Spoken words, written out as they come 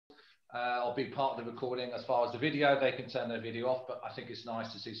or be part of the recording. As far as the video, they can turn their video off, but I think it's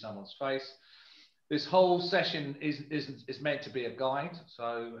nice to see someone's face. This whole session is meant to be a guide,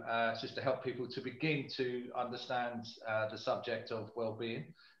 so it's just to help people to begin to understand the subject of well-being.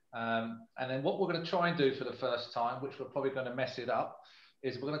 And then what we're going to try and do for the first time, which we're probably going to mess it up,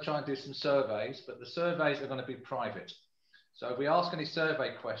 is we're going to try and do some surveys, but the surveys are going to be private. So if we ask any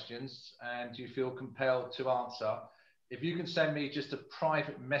survey questions and you feel compelled to answer, if you can send me just a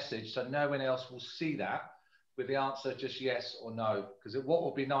private message so no one else will see that, with the answer just yes or no, because what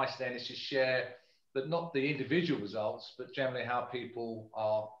will be nice then is to share that, not the individual results, but generally how people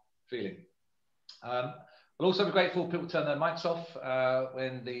are feeling. We'll also be grateful if people turn their mics off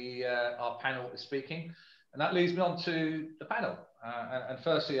when our panel is speaking. And that leads me on to the panel. And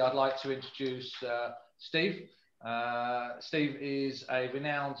firstly, I'd like to introduce Steve. Steve is a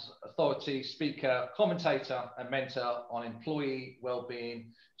renowned authority, speaker, commentator, and mentor on employee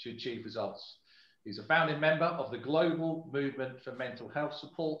well-being to achieve results. He's a founding member of the global movement for mental health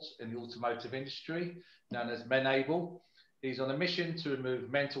support in the automotive industry, known as MENABLE. He's on a mission to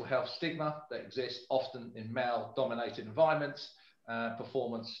remove mental health stigma that exists often in male-dominated environments,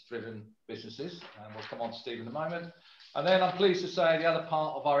 performance-driven businesses. And we'll come on to Steve in a moment. And then I'm pleased to say the other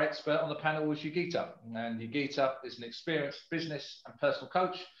part of our expert on the panel was Yogita. And Yogita is an experienced business and personal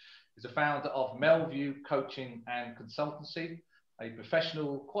coach. He's a founder of Melview Coaching and Consultancy, a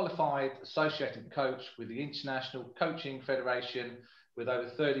professional qualified associated coach with the International Coaching Federation, with over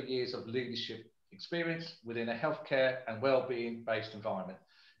 30 years of leadership experience within a healthcare and well-being based environment.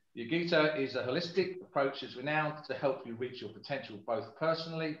 Yogita is a holistic approach is renowned to help you reach your potential both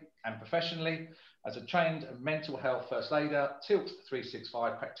personally and professionally. As a trained mental health first aider, Tilt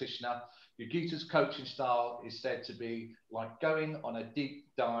 365 practitioner, Yogita's coaching style is said to be like going on a deep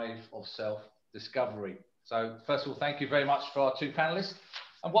dive of self-discovery. So first of all, thank you very much for our two panelists.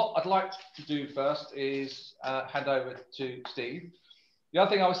 And what I'd like to do first is hand over to Steve. The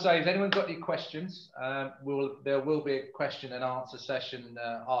other thing I would say is, anyone got any questions? There will be a question and answer session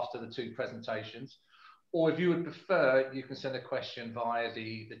after the two presentations. Or if you would prefer, you can send a question via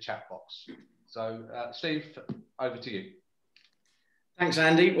the chat box. So Steve, over to you. Thanks,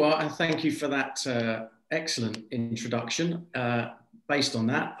 Andy. Well, and thank you for that excellent introduction. Based on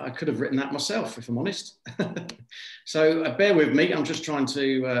that, I could have written that myself, if I'm honest. So bear with me. I'm just trying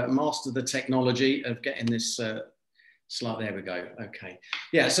to master the technology of getting this slide. There we go. Okay.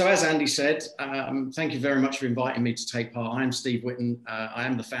 Yeah, so as Andy said, thank you very much for inviting me to take part. I am Steve Whitton. I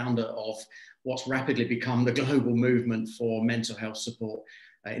am the founder of what's rapidly become the global movement for mental health support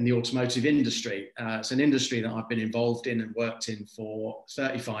in the automotive industry. It's an industry that I've been involved in and worked in for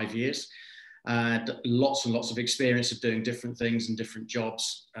 35 years. Lots and lots of experience of doing different things and different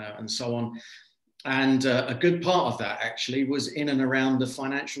jobs and so on. And a good part of that actually was in and around the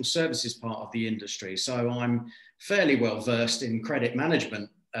financial services part of the industry. So I'm fairly well versed in credit management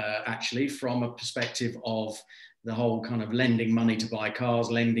actually, from a perspective of the whole kind of lending money to buy cars,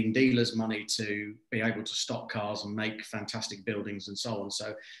 lending dealers money to be able to stock cars and make fantastic buildings and so on.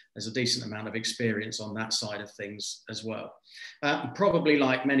 So there's a decent amount of experience on that side of things as well. Probably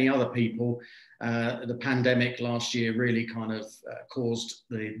like many other people, the pandemic last year really kind of caused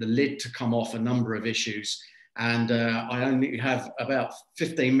the lid to come off a number of issues. And I only have about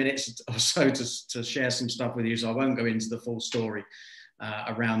 15 minutes or so to share some stuff with you, so I won't go into the full story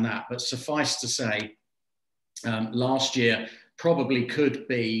around that. But suffice to say, last year probably could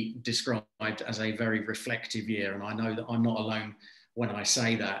be described as a very reflective year. And I know that I'm not alone when I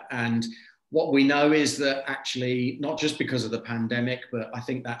say that. And what we know is that actually, not just because of the pandemic, but I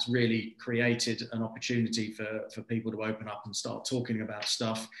think that's really created an opportunity for people to open up and start talking about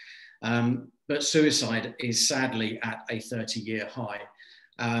stuff. But suicide is sadly at a 30-year high.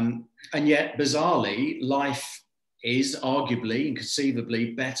 And yet, bizarrely, life is arguably and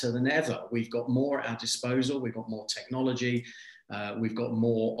conceivably better than ever. We've got more at our disposal, we've got more technology, we've got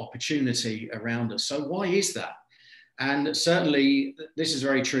more opportunity around us. So why is that? And certainly this is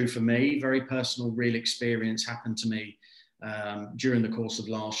very true for me. Very personal, real experience happened to me during the course of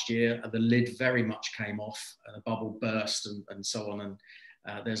last year. The lid very much came off, the bubble burst and so on. And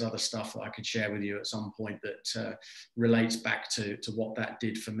there's other stuff that I could share with you at some point that relates back to what that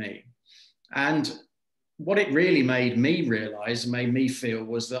did for me. And what it really made me realize, made me feel,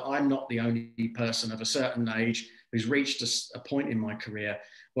 was that I'm not the only person of a certain age who's reached a point in my career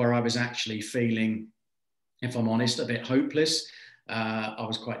where I was actually feeling, if I'm honest, a bit hopeless. I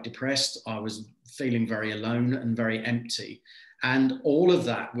was quite depressed. I was feeling very alone and very empty. And all of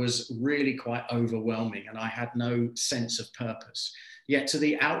that was really quite overwhelming, and I had no sense of purpose. Yet to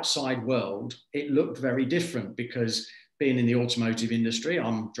the outside world, it looked very different, because being in the automotive industry,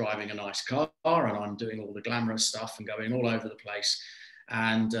 I'm driving a nice car and I'm doing all the glamorous stuff and going all over the place.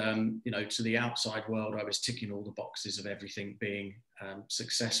 And, you know, to the outside world, I was ticking all the boxes of everything being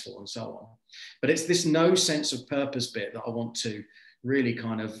successful and so on. But it's this no sense of purpose bit that I want to really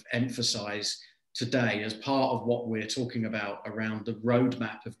kind of emphasize today as part of what we're talking about around the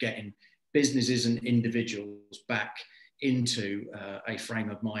roadmap of getting businesses and individuals back into a frame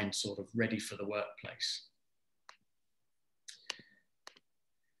of mind sort of ready for the workplace.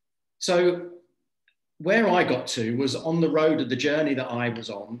 So where I got to was on the road of the journey that I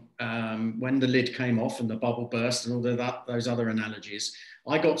was on, when the lid came off and the bubble burst and all those other analogies.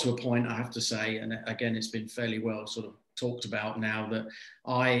 I got to a point, I have to say, and again, it's been fairly well sort of talked about now, that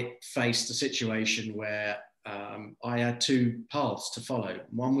I faced a situation where I had two paths to follow.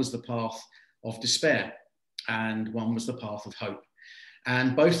 One was the path of despair and one was the path of hope.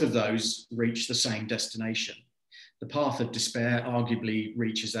 And both of those reached the same destination. The path of despair arguably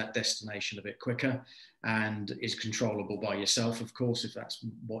reaches that destination a bit quicker and is controllable by yourself, of course, if that's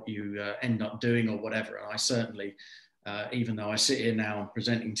what you end up doing or whatever. And I certainly, even though I sit here now and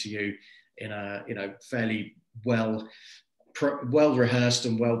presenting to you in a fairly well rehearsed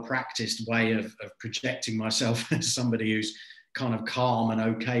and well practiced way of projecting myself as somebody who's kind of calm and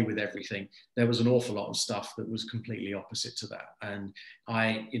okay with everything, there was an awful lot of stuff that was completely opposite to that. And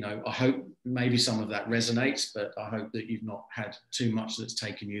I hope maybe some of that resonates, but I hope that you've not had too much that's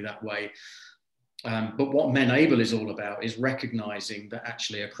taken you that way. But what Menable is all about is recognizing that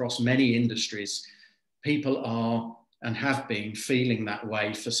actually across many industries, people are and have been feeling that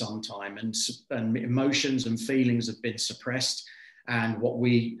way for some time, and emotions and feelings have been suppressed. And what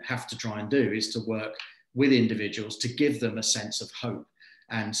we have to try and do is to work with individuals to give them a sense of hope,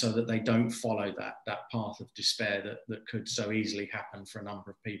 and so that they don't follow that path of despair that could so easily happen for a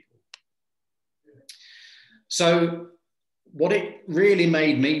number of people. So what it really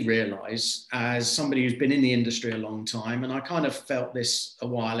made me realize, as somebody who's been in the industry a long time, and I kind of felt this a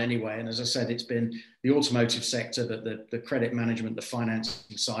while anyway, and as I said, it's been the automotive sector, the credit management, the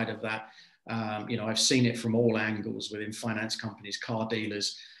financing side of that. I've seen it from all angles within finance companies, car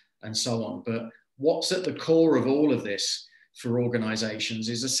dealers, and so on. But what's at the core of all of this for organizations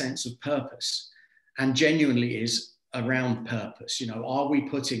is a sense of purpose, and genuinely is around purpose. Are we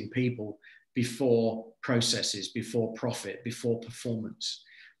putting people before processes, before profit, before performance?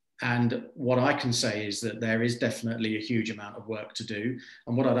 And what I can say is that there is definitely a huge amount of work to do.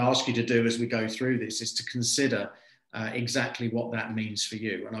 And what I'd ask you to do as we go through this is to consider exactly what that means for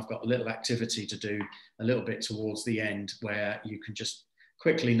you. And I've got a little activity to do a little bit towards the end where you can just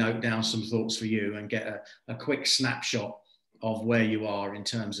quickly note down some thoughts for you and get a quick snapshot of where you are in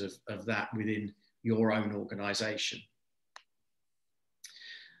terms of that within your own organization.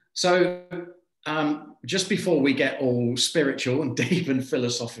 So just before we get all spiritual and deep and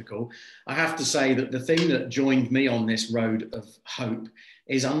philosophical, I have to say that the thing that joined me on this road of hope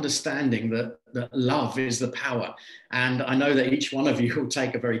is understanding that love is the power. And I know that each one of you will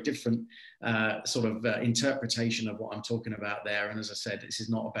take a very different interpretation of what I'm talking about there. And as I said, this is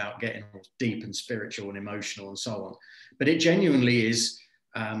not about getting all deep and spiritual and emotional and so on, but it genuinely is,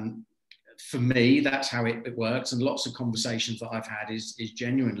 for me, that's how it works. And lots of conversations that I've had is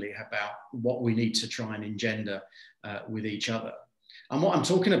genuinely about what we need to try and engender with each other. And what I'm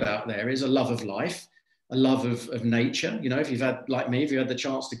talking about there is a love of life, a love of nature. If you've had, like me, if you had the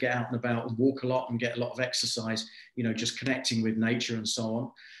chance to get out and about and walk a lot and get a lot of exercise, just connecting with nature and so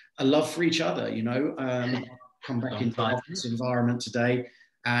on. A love for each other, come back into the office environment today.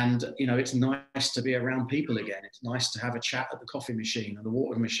 And, it's nice to be around people again. It's nice to have a chat at the coffee machine and the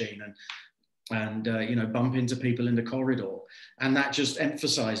water machine and bump into people in the corridor. And that just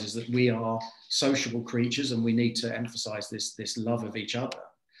emphasizes that we are sociable creatures and we need to emphasize this love of each other.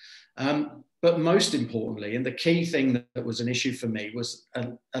 But most importantly, and the key thing that was an issue for me, was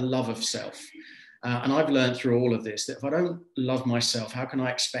a love of self. And I've learned through all of this that if I don't love myself, how can I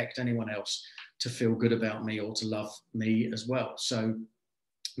expect anyone else to feel good about me or to love me as well? So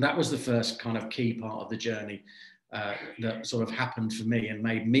that was the first kind of key part of the journey that sort of happened for me and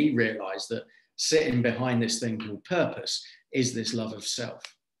made me realize that sitting behind this thing called purpose is this love of self.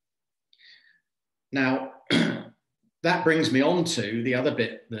 Now, that brings me on to the other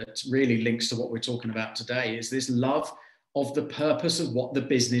bit that really links to what we're talking about today, is this love of the purpose of what the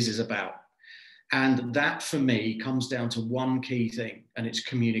business is about. And that for me comes down to one key thing, and it's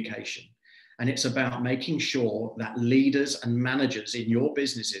communication. And it's about making sure that leaders and managers in your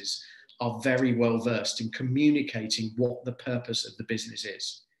businesses are very well versed in communicating what the purpose of the business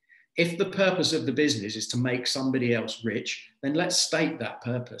is. If the purpose of the business is to make somebody else rich, then let's state that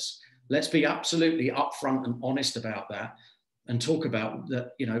purpose. Let's be absolutely upfront and honest about that and talk about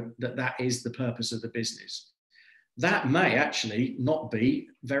that, that is the purpose of the business. That may actually not be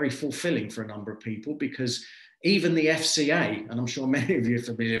very fulfilling for a number of people, because even the FCA, and I'm sure many of you are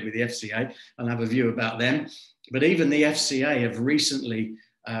familiar with the FCA and have a view about them, but even the FCA have recently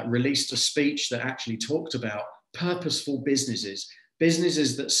released a speech that actually talked about purposeful businesses,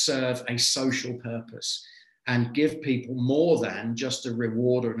 businesses that serve a social purpose and give people more than just a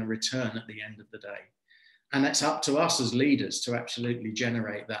reward or a return at the end of the day. And it's up to us as leaders to absolutely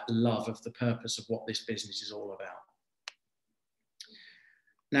generate that love of the purpose of what this business is all about.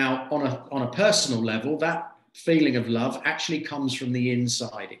 Now, on a personal level, that feeling of love actually comes from the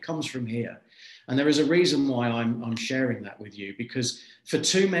inside. It comes from here. And there is a reason why I'm sharing that with you, because for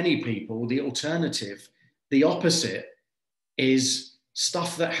too many people, the alternative, the opposite, is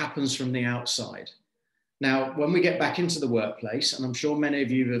stuff that happens from the outside. Now, when we get back into the workplace, and I'm sure many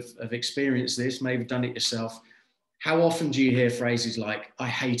of you have experienced this, maybe done it yourself, how often do you hear phrases like, I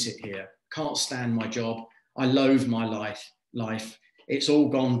hate it here, can't stand my job, I loathe my life, it's all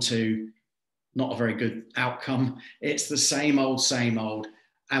gone to not a very good outcome, it's the same old,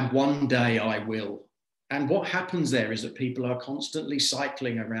 and one day I will. And what happens there is that people are constantly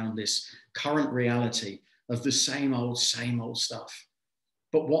cycling around this current reality of the same old stuff.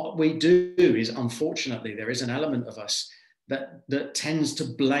 But what we do is, unfortunately, there is an element of us that tends to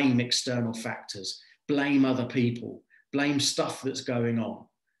blame external factors, blame other people, blame stuff that's going on.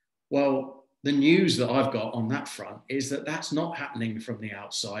 Well, the news that I've got on that front is that that's not happening from the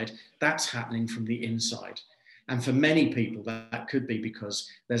outside, that's happening from the inside. And for many people, that could be because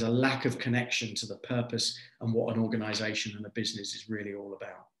there's a lack of connection to the purpose and what an organization and a business is really all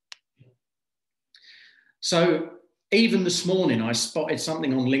about. So, even this morning, I spotted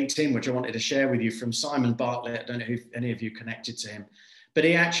something on LinkedIn, which I wanted to share with you, from Simon Bartlett. I don't know if any of you connected to him, but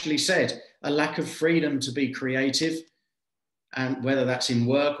he actually said a lack of freedom to be creative, and whether that's in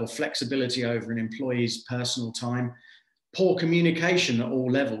work or flexibility over an employee's personal time, poor communication at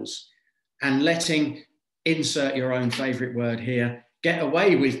all levels, and letting, insert your own favorite word here, get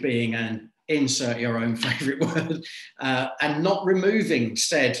away with being an insert your own favorite word, and not removing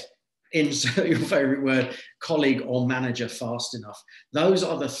said insert your favorite word, colleague or manager fast enough. Those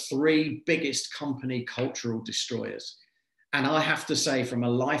are the three biggest company cultural destroyers. And I have to say, from a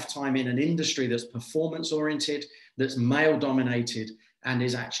lifetime in an industry that's performance oriented, that's male dominated, and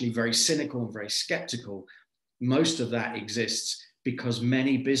is actually very cynical and very skeptical, most of that exists because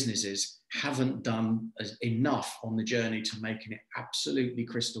many businesses haven't done enough on the journey to making it absolutely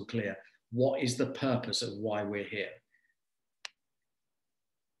crystal clear what is the purpose of why we're here.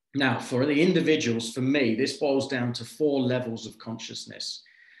 Now, for the individuals, for me, this boils down to 4 levels of consciousness.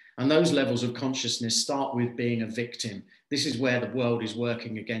 And those levels of consciousness start with being a victim. This is where the world is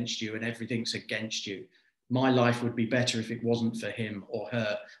working against you and everything's against you. My life would be better if it wasn't for him or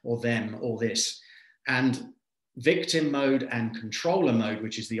her or them or this. And victim mode and controller mode,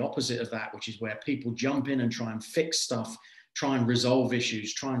 which is the opposite of that, which is where people jump in and try and fix stuff, try and resolve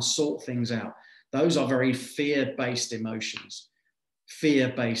issues, try and sort things out. Those are very fear-based emotions.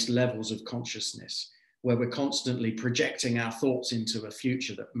 Fear-based levels of consciousness, where we're constantly projecting our thoughts into a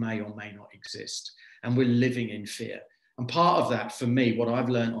future that may or may not exist, and we're living in fear. And part of that, for me, what I've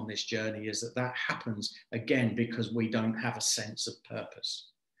learned on this journey is that happens, again, because we don't have a sense of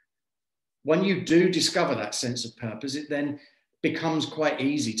purpose. When you do discover that sense of purpose, it then becomes quite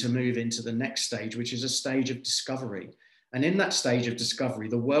easy to move into the next stage, which is a stage of discovery. And in that stage of discovery,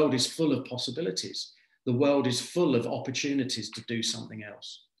 the world is full of possibilities. The world is full of opportunities to do something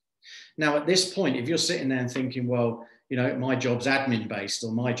else. Now, at this point, if you're sitting there and thinking, well, my job's admin based,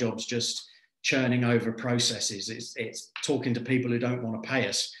 or my job's just churning over processes, it's talking to people who don't want to pay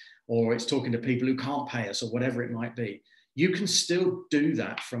us, or it's talking to people who can't pay us, or whatever it might be, you can still do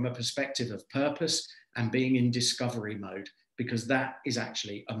that from a perspective of purpose and being in discovery mode, because that is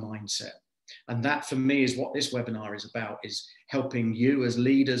actually a mindset. And that, for me, is what this webinar is about, is helping you as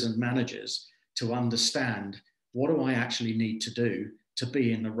leaders and managers to understand, what do I actually need to do to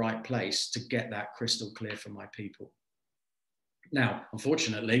be in the right place to get that crystal clear for my people? Now,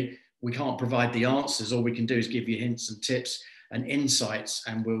 unfortunately, we can't provide the answers. All we can do is give you hints and tips and insights,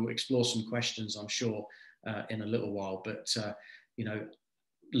 and we'll explore some questions, I'm sure, in a little while. But,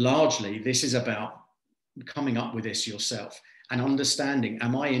 largely, this is about coming up with this yourself and understanding,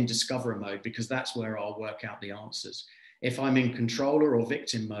 am I in discover mode? Because that's where I'll work out the answers. If I'm in controller or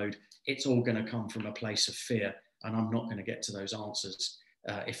victim mode, it's all going to come from a place of fear, and I'm not going to get to those answers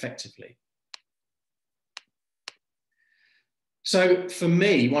effectively. So for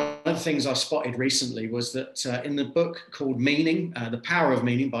me, one of the things I spotted recently was that in the book called Meaning, The Power of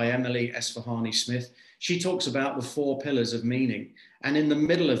Meaning by Emily Esfahani Smith, she talks about the 4 pillars of meaning. And in the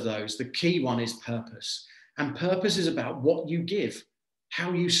middle of those, the key one is purpose. And purpose is about what you give,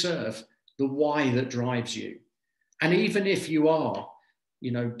 how you serve, the why that drives you. And even if you are,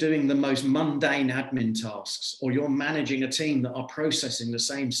 doing the most mundane admin tasks, or you're managing a team that are processing the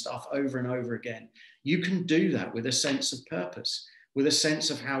same stuff over and over again, you can do that with a sense of purpose, with a sense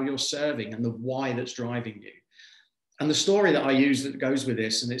of how you're serving and the why that's driving you. And the story that I use that goes with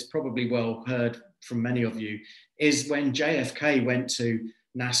this, and it's probably well heard from many of you, is when JFK went to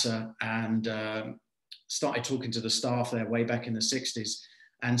NASA and started talking to the staff there way back in the 60s,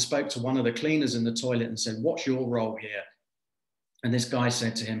 and spoke to one of the cleaners in the toilet and said, "What's your role here?" And this guy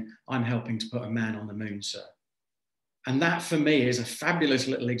said to him, "I'm helping to put a man on the moon, sir." And that for me is a fabulous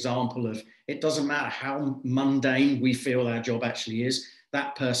little example of, it doesn't matter how mundane we feel our job actually is,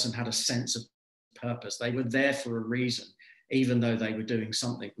 that person had a sense of purpose. They were there for a reason, even though they were doing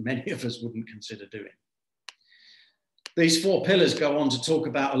something many of us wouldn't consider doing. These 4 pillars go on to talk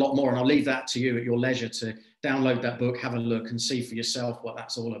about a lot more, and I'll leave that to you at your leisure to download that book, have a look and see for yourself what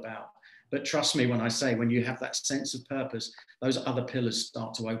that's all about. But trust me when I say, when you have that sense of purpose, those other pillars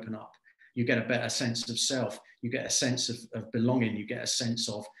start to open up. You get a better sense of self, you get a sense of belonging, you get a sense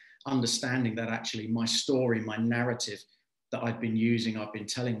of understanding that actually my story, my narrative that I've been using, I've been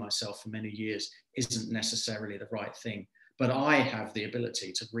telling myself for many years, isn't necessarily the right thing. But I have the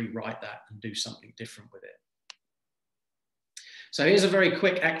ability to rewrite that and do something different with it. So here's a very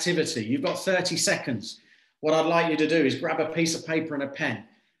quick activity. You've got 30 seconds. What I'd like you to do is grab a piece of paper and a pen,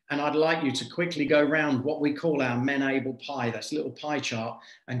 and I'd like you to quickly go around what we call our Men-Able pie, that's a little pie chart,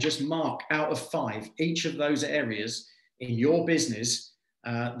 and just mark out of 5 each of those areas in your business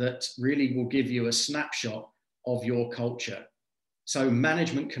that really will give you a snapshot of your culture. So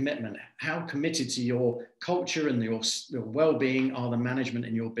management commitment, how committed to your culture and your well-being are the management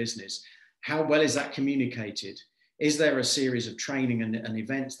in your business? How well is that communicated? Is there a series of training and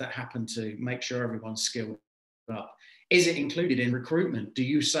events that happen to make sure everyone's skilled up? Is it included in recruitment? Do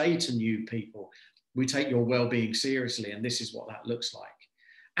you say to new people, we take your well-being seriously and this is what that looks like?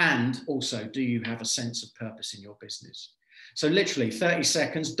 And also, do you have a sense of purpose in your business? So literally 30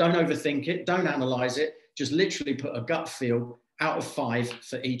 seconds, don't overthink it, don't analyze it, just literally put a gut feel out of 5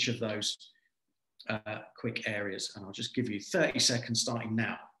 for each of those quick areas. And I'll just give you 30 seconds starting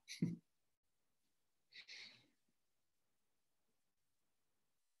now.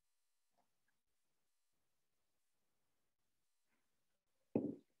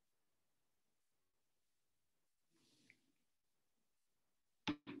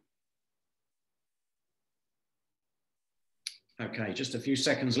 Okay, just a few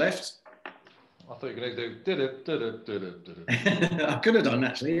seconds left. I thought you were going to do I could have done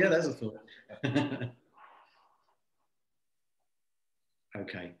actually, yeah, there's a thought.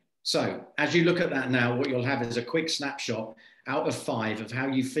 Okay, so as you look at that now, what you'll have is a quick snapshot out of 5 of how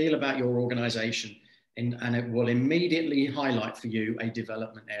you feel about your organization, and it will immediately highlight for you a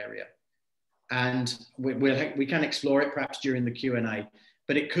development area. And we can explore it perhaps during the Q&A,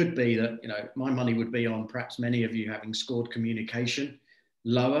 but it could be that, my money would be on perhaps many of you having scored communication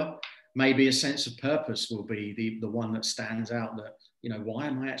lower. Maybe a sense of purpose will be the one that stands out, that, why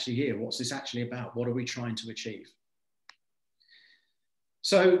am I actually here? What's this actually about? What are we trying to achieve?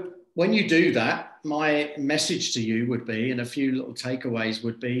 So when you do that, my message to you would be, and a few little takeaways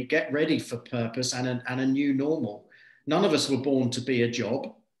would be, get ready for purpose and a new normal. None of us were born to be a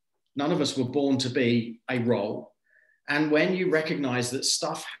job. None of us were born to be a role. And when you recognize that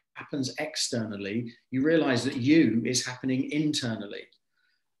stuff happens externally, you realize that you is happening internally.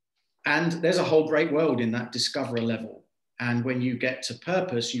 And there's a whole great world in that discoverer level. And when you get to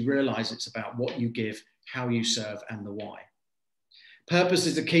purpose, you realize it's about what you give, how you serve, and the why. Purpose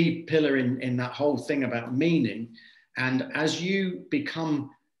is a key pillar in that whole thing about meaning. And as you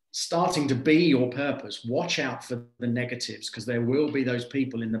become starting to be your purpose, watch out for the negatives, because there will be those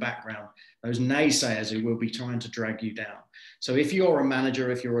people in the background, those naysayers who will be trying to drag you down. So if you're a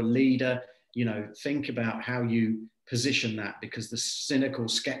manager, if you're a leader, think about how you position that, because the cynical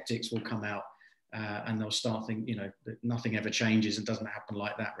skeptics will come out and they'll start thinking, that nothing ever changes and doesn't happen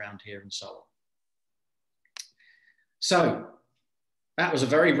like that around here and so on. So that was a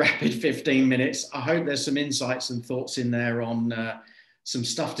very rapid 15 minutes. I hope there's some insights and thoughts in there on some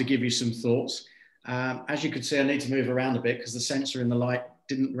stuff to give you some thoughts. As you could see, I need to move around a bit because the sensor in the light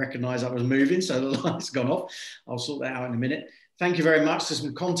didn't recognize I was moving, so the light's gone off. I'll sort that out in a minute. Thank you very much. There's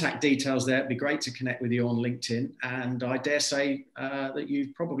some contact details there. It'd be great to connect with you on LinkedIn. And I dare say that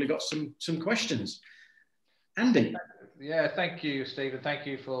you've probably got some questions. Andy. Yeah, thank you, Stephen. Thank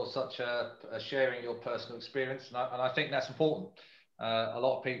you for such a sharing your personal experience, and I think that's important. A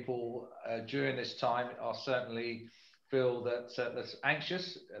lot of people during this time are certainly feel that's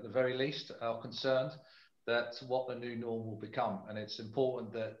anxious, at the very least, are concerned that what the new norm will become, and it's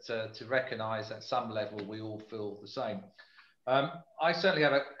important that to recognise at some level we all feel the same. I certainly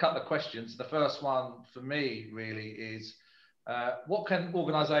have a couple of questions. The first one for me really is, what can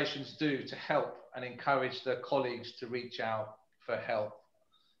organisations do to help and encourage their colleagues to reach out for help?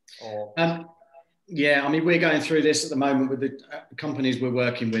 Or yeah, I mean, we're going through this at the moment with the companies we're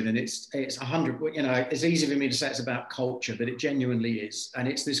working with, and it's 100. You know, it's easy for me to say it's about culture, but it genuinely is, and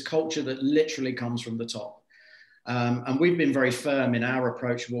it's this culture that literally comes from the top. And we've been very firm in our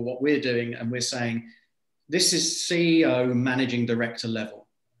approach for what we're doing, and we're saying this is CEO, managing director level.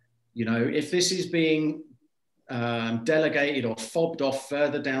 You know, if this is being delegated or fobbed off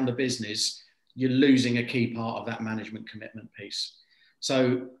further down the business, you're losing a key part of that management commitment piece.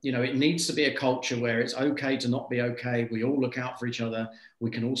 So, you know, it needs to be a culture where it's okay to not be okay. We all look out for each other. We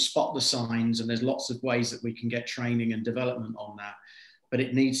can all spot the signs, and there's lots of ways that we can get training and development on that. But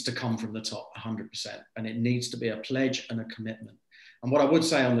it needs to come from the top 100%. And it needs to be a pledge and a commitment. And what I would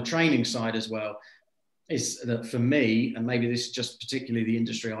say on the training side as well is that for me, and maybe this is just particularly the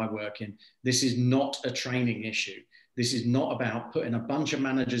industry I work in, this is not a training issue. This is not about putting a bunch of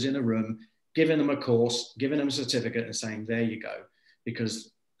managers in a room, giving them a course, giving them a certificate and saying, there you go,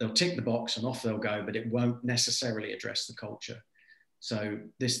 because they'll tick the box and off they'll go, but it won't necessarily address the culture. So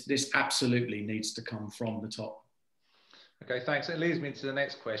this absolutely needs to come from the top. Okay, thanks. It leads me to the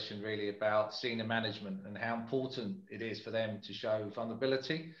next question really about senior management and how important it is for them to show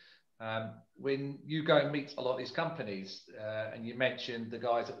vulnerability. When you go and meet a lot of these companies, and you mentioned the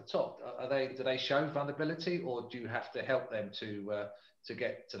guys at the top, do they show vulnerability, or do you have to help them to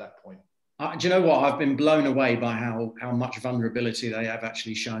get to that point? Do you know what? I've been blown away by how much vulnerability they have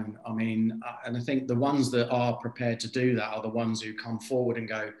actually shown. I mean, and I think the ones that are prepared to do that are the ones who come forward and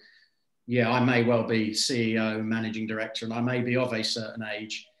go, yeah, I may well be CEO, managing director, and I may be of a certain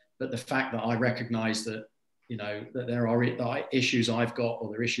age, but the fact that I recognise that, you know, that there are issues I've got or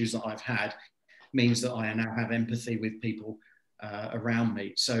there are issues that I've had means that I now have empathy with people around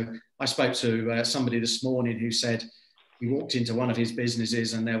me. So I spoke to somebody this morning who said he walked into one of his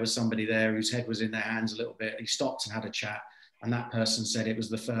businesses and there was somebody there whose head was in their hands a little bit. He stopped and had a chat, and that person said it was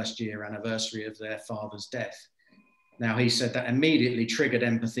the first year anniversary of their father's death. Now, he said that immediately triggered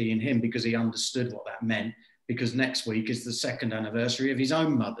empathy in him because he understood what that meant, because next week is the second anniversary of his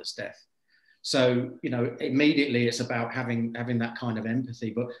own mother's death. So, you know, immediately it's about having that kind of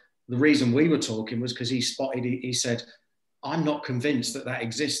empathy. But the reason we were talking was because he said, I'm not convinced that that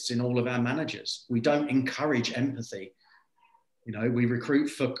exists in all of our managers. We don't encourage empathy. You know, we recruit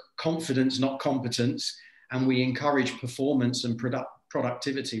for confidence, not competence, and we encourage performance and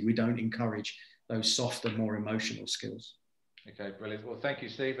productivity. We don't encourage those softer, more emotional skills. Okay, brilliant. Well, thank you,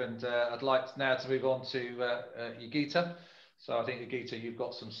 Steve. And I'd like now to move on to Yogita. So I think, Yogita, you've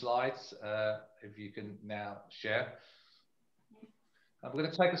got some slides, if you can now share. I'm going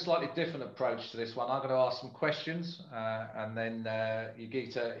to take a slightly different approach to this one. I'm going to ask some questions, and then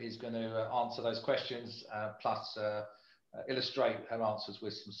Yogita is going to answer those questions, plus illustrate her answers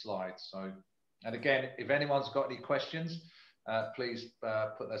with some slides. So, and again, if anyone's got any questions, please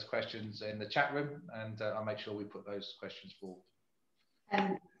put those questions in the chat room, and I'll make sure we put those questions forward.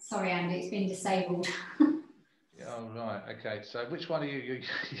 Sorry, Andy, it's been disabled. Oh, right. Okay. So which one are you?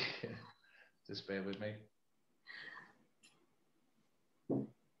 Just bear with me.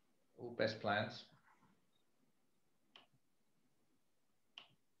 All best plans.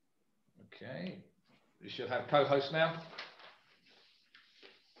 Okay. You should have co-host now.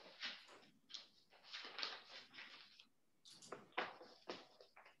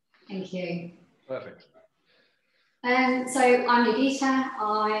 Thank you. Perfect. So I'm Yogita.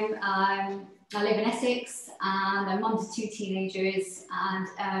 I live in Essex, and I'm mum to 2 teenagers.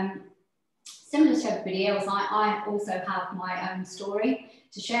 And similar to everybody else, I also have my own story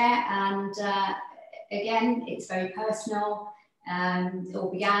to share. And again, it's very personal. It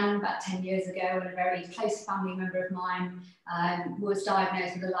all began about 10 years ago when a very close family member of mine was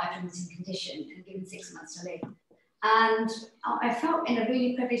diagnosed with a life-limiting condition and given 6 months to live. And I felt in a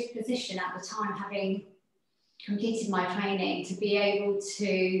really privileged position at the time, having completed my training, to be able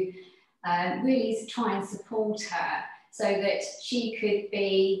to really try and support her so that she could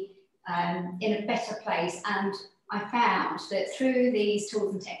be in a better place. And I found that through these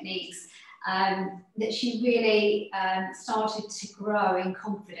tools and techniques, that she really started to grow in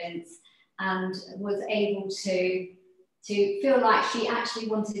confidence and was able to feel like she actually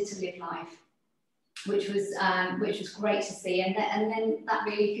wanted to live life. which was great to see. And then that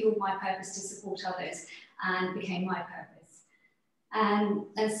really fueled my purpose to support others and became my purpose.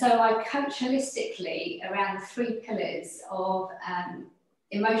 And so I coach holistically around the 3 pillars of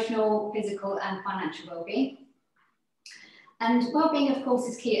emotional, physical and financial well-being. And well-being, of course,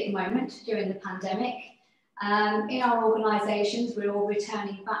 is key at the moment during the pandemic. In our organisations, we're all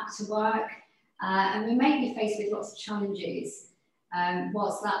returning back to work, and we may be faced with lots of challenges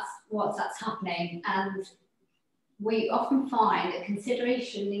whilst that's happening. And we often find that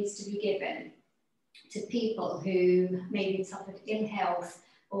consideration needs to be given to people who maybe suffered ill health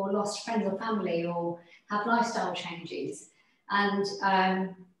or lost friends or family or have lifestyle changes. And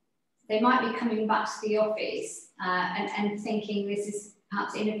they might be coming back to the office and thinking this is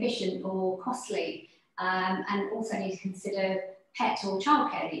perhaps inefficient or costly, and also need to consider pet or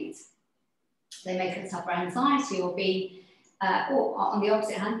childcare needs. They may suffer anxiety or be, or on the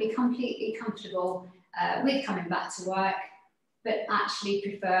opposite hand, be completely comfortable with coming back to work, but actually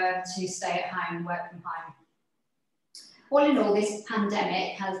prefer to stay at home and work from home. All in all, this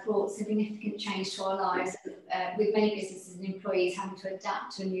pandemic has brought significant change to our lives, with many businesses and employees having to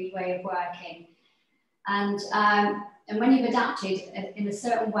adapt to a new way of working. And when you've adapted in a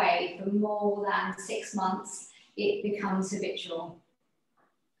certain way for more than 6 months, it becomes habitual.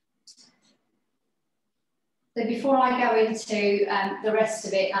 So before I go into the rest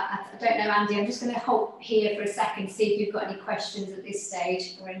of it, I don't know, Andy, I'm just going to halt here for a second, see if you've got any questions at this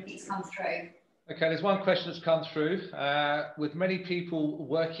stage or anything's come through. Okay, there's one question that's come through. With many people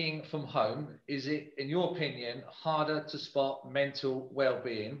working from home, is it, in your opinion, harder to spot mental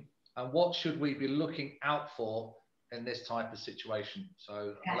well-being? And what should we be looking out for in this type of situation? So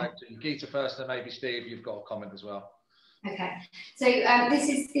okay. I'd like to Yogita first, and maybe Steve, you've got a comment as well. Okay, so this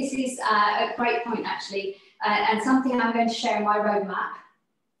is a great point actually, and something I'm going to share in my roadmap.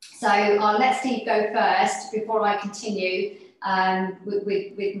 So I'll let Steve go first before I continue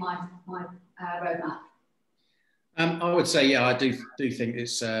with my roadmap. I would say, yeah, I do think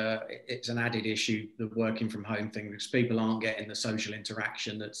it's an added issue, the working from home thing, because people aren't getting the social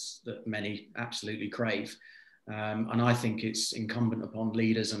interaction that many absolutely crave. And I think it's incumbent upon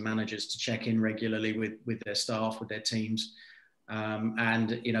leaders and managers to check in regularly with their staff, with their teams.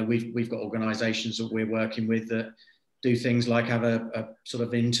 And, you know, we've got organisations that we're working with that do things like have a sort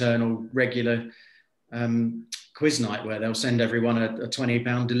of internal regular quiz night where they'll send everyone a £20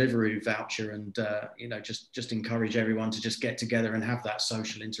 Deliveroo voucher and, you know, just encourage everyone to just get together and have that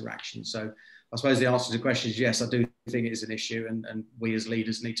social interaction. So I suppose the answer to the question is yes, I do think it is an issue, and we as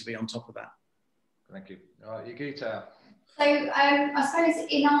leaders need to be on top of that. Thank you. All right, Yogita. So I suppose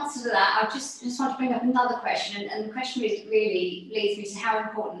in answer to that, I just want to bring up another question, and the question really leads me to how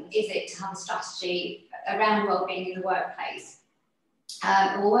important is it to have a strategy around wellbeing in the workplace?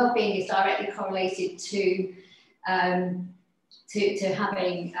 Well, wellbeing is directly correlated to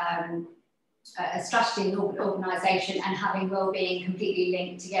having a strategy in an organisation and having wellbeing completely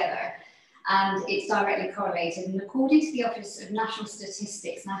linked together, and it's directly correlated. And according to the Office of National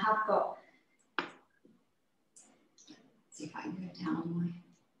Statistics, and I have got. See if I can go down on my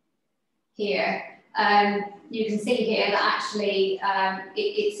here. You can see here that actually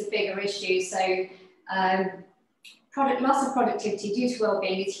it's a bigger issue. So loss of productivity due to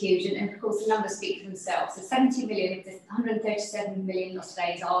wellbeing is huge, and of course the numbers speak for themselves. So 70 million of the 137 million lost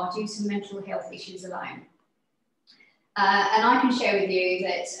days are due to mental health issues alone. And I can share with you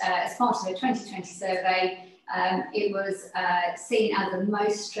that as part of a 2020 survey, it was seen as the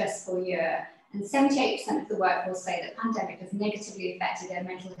most stressful year. And 78% of the workforce say that the pandemic has negatively affected their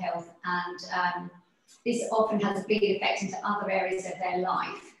mental health, and this often has a big effect into other areas of their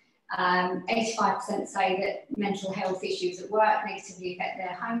life. 85% say that mental health issues at work negatively affect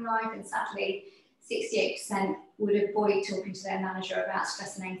their home life, and sadly 68% would avoid talking to their manager about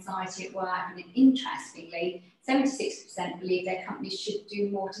stress and anxiety at work. And interestingly, 76% believe their companies should do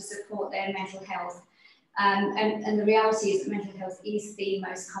more to support their mental health. And the reality is that mental health is the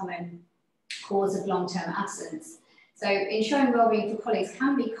most common cause of long-term absence. So ensuring wellbeing for colleagues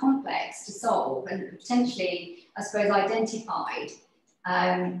can be complex to solve and potentially, I suppose, identified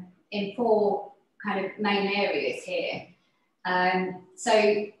in 4 kind of main areas here. So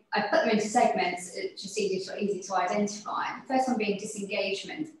I put them into segments, just easy to identify. The first one being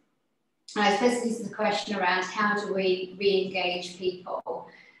disengagement. And I suppose this is the question around how do we re-engage people.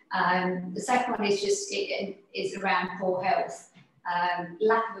 The second one is around poor health.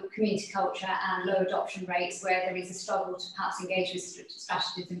 Lack of a community culture and low adoption rates where there is a struggle to perhaps engage with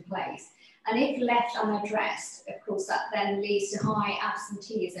strategies in place. And if left unaddressed, of course, that then leads to high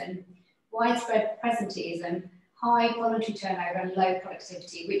absenteeism, widespread presenteeism, high voluntary turnover and low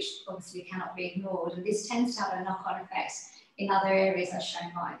productivity, which obviously cannot be ignored. And this tends to have a knock-on effect in other areas as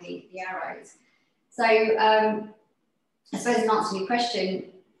shown by the arrows. So I suppose in answer to your question,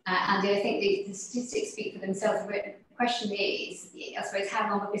 Andy, I think the statistics speak for themselves. The question is, I suppose, how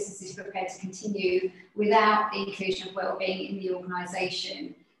long a business is prepared to continue without the inclusion of wellbeing in the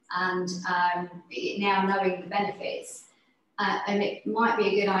organisation, and now knowing the benefits. And it might be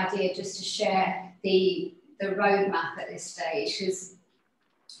a good idea just to share the roadmap at this stage, because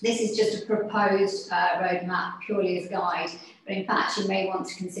this is just a proposed roadmap purely as a guide, but in fact you may want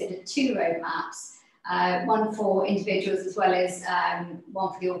to consider two roadmaps, one for individuals as well as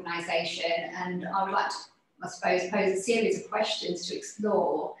one for the organisation. And I would like to, I suppose, pose a series of questions to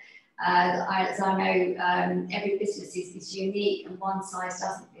explore. As I know, every business is unique and one size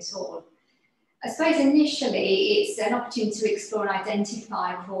doesn't fit all. I suppose initially it's an opportunity to explore and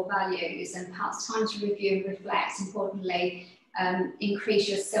identify core values, and perhaps time to review and reflect, importantly, increase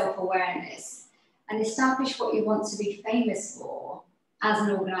your self-awareness and establish what you want to be famous for as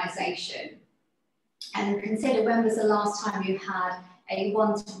an organisation. And consider, when was the last time you had a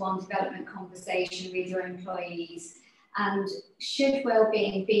one-to-one development conversation with your employees, and should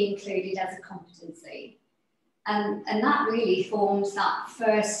wellbeing be included as a competency? And that really forms that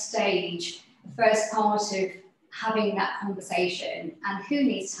first stage, the first part of having that conversation, and who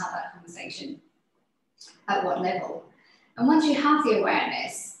needs to have that conversation at what level. And once you have the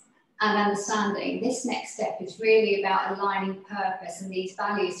awareness and understanding, this next step is really about aligning purpose and these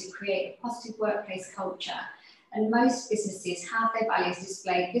values to create a positive workplace culture. And most businesses have their values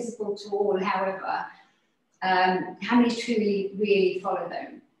displayed, visible to all. However, how many truly really follow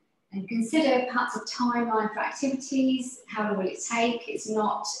them? And consider perhaps a timeline for activities. How long will it take? It's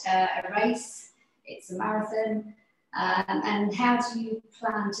not a race, it's a marathon. And how do you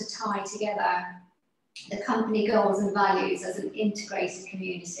plan to tie together the company goals and values as an integrated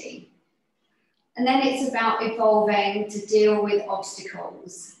community? And then it's about evolving to deal with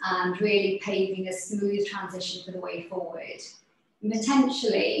obstacles and really paving a smooth transition for the way forward. And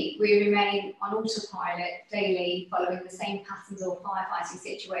potentially, we remain on autopilot daily, following the same patterns or firefighting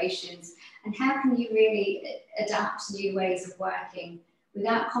situations. And how can you really adapt new ways of working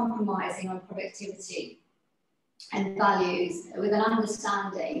without compromising on productivity and values, with an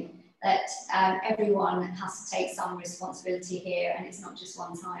understanding that everyone has to take some responsibility here, and it's not just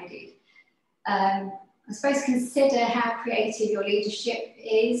one-sided. I suppose consider how creative your leadership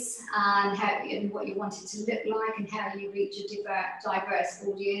is, and what you want it to look like, and how you reach a diverse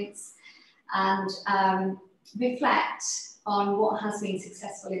audience, and reflect on what has been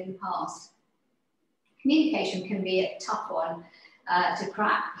successful in the past. Communication can be a tough one to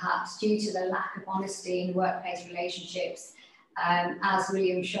crack, perhaps due to the lack of honesty in workplace relationships, as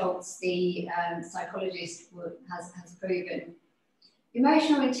William Schultz, the psychologist, has proven.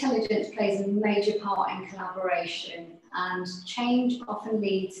 Emotional intelligence plays a major part in collaboration, and change often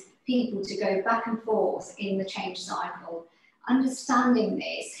leads people to go back and forth in the change cycle. Understanding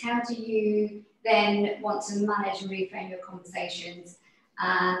this, how do you then want to manage and reframe your conversations?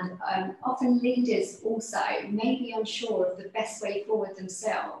 And often leaders also may be unsure of the best way forward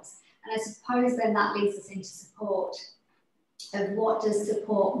themselves. And I suppose then that leads us into support. Of what does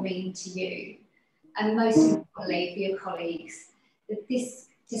support mean to you? And most importantly, for your colleagues, that this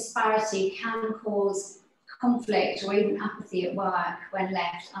disparity can cause conflict or even apathy at work when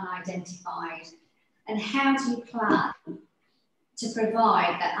left unidentified. And how do you plan to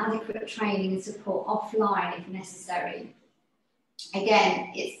provide that adequate training and support offline if necessary?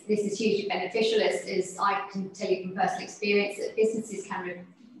 Again, this is hugely beneficial, as I can tell you from personal experience, that businesses can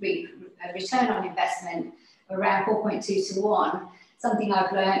return on investment around 4.2 to 1, something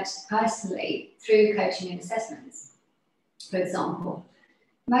I've learnt personally through coaching and assessments, for example.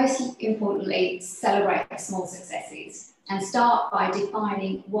 Most importantly, celebrate the small successes and start by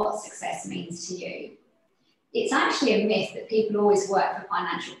defining what success means to you. It's actually a myth that people always work for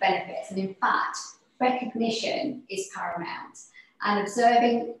financial benefits, and in fact, recognition is paramount. And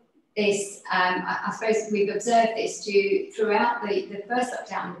observing this, I suppose we've observed this throughout the first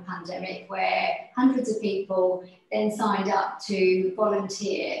lockdown of the pandemic, where hundreds of people then signed up to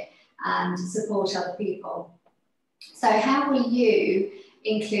volunteer and support other people. So how will you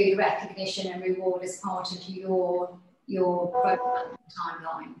include recognition and reward as part of your program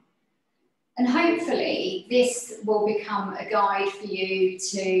timeline? And hopefully this will become a guide for you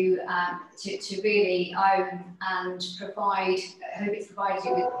to really own and provide. I hope it's provided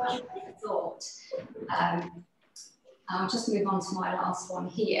you with much thought. I'll just move on to my last one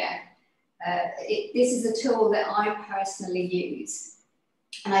here. This is a tool that I personally use,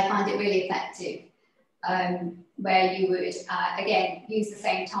 and I find it really effective. where you would, again, use the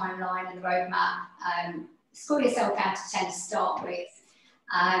same timeline and the roadmap, score yourself out of 10 to start with,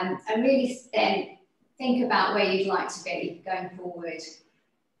 and really then think about where you'd like to be going forward.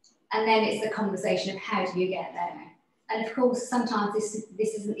 And then it's the conversation of how do you get there. And of course, sometimes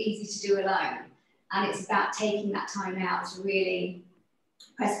this isn't easy to do alone. And it's about taking that time out to really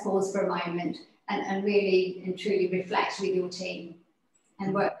press pause for a moment and really and truly reflect with your team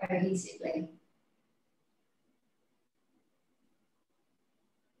and work cohesively.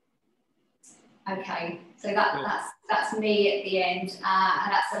 Okay, so that's me at the end,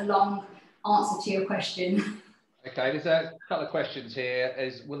 and that's a long answer to your question. Okay, there's a couple of questions here.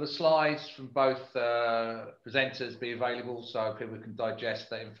 Will the slides from both presenters be available so people can digest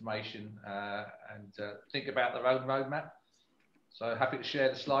that information and think about their own roadmap? So happy to share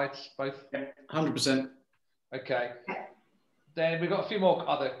the slides, both? Yeah, 100%. Okay. Then we've got a few more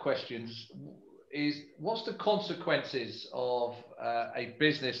other questions. What's the consequences of a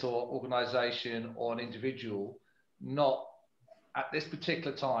business or organisation or an individual not, at this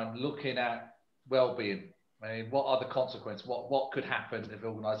particular time, looking at well-being? I mean, what are the consequences? What could happen if an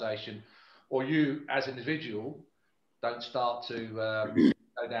organisation or you as an individual don't start to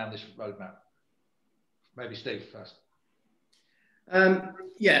go down this roadmap? Maybe Steve first.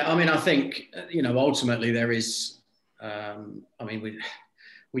 Yeah, I mean, I think, you know, ultimately there is, I mean,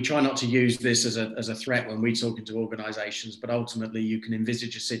 we try not to use this as a threat when we talk into organisations, but ultimately you can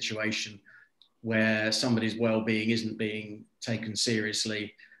envisage a situation where somebody's well-being isn't being taken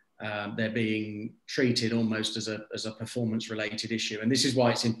seriously. They're being treated almost as a performance-related issue. And this is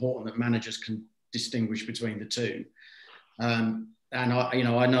why it's important that managers can distinguish between the two. And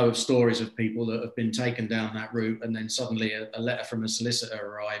I know of stories of people that have been taken down that route, and then suddenly a letter from a solicitor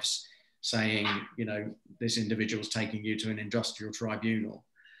arrives saying, you know, this individual's taking you to an industrial tribunal.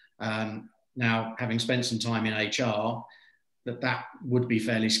 Now, having spent some time in HR, that would be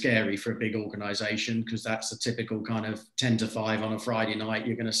fairly scary for a big organisation, because that's a typical kind of 10 to 5 on a Friday night.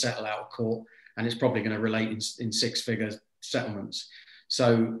 You're going to settle out of court, and it's probably going to relate in six-figure settlements.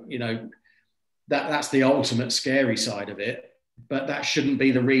 So, you know, that's the ultimate scary side of it. But that shouldn't be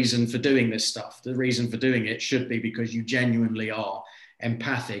the reason for doing this stuff. The reason for doing it should be because you genuinely are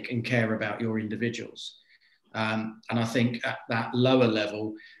empathic and care about your individuals. And I think at that lower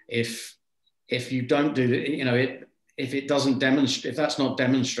level, if you don't do it, you know, if that's not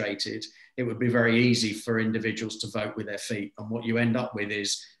demonstrated, it would be very easy for individuals to vote with their feet. And what you end up with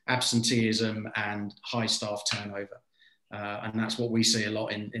is absenteeism and high staff turnover. And that's what we see a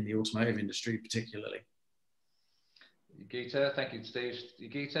lot in the automotive industry, particularly. Yogita, thank you, Steve.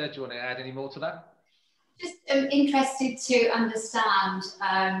 Yogita, do you want to add any more to that? Just interested to understand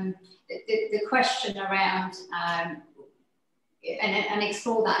the question around and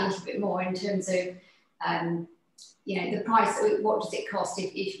explore that a little bit more in terms of you know, the price. What does it cost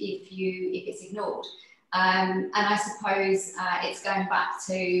if it's ignored? And I suppose it's going back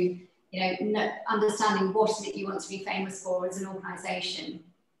to, you know, understanding what is it you want to be famous for as an organisation,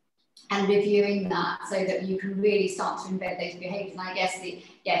 and reviewing that so that you can really start to embed those behaviours. And I guess the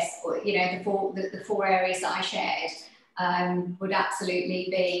four areas that I shared would absolutely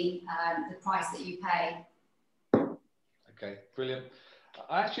be the price that you pay. Okay, brilliant.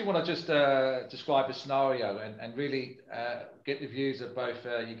 I actually want to just describe a scenario and really get the views of both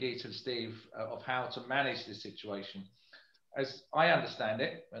Yogita and Steve of how to manage this situation. As I understand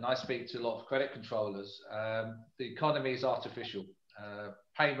it, and I speak to a lot of credit controllers, the economy is artificial.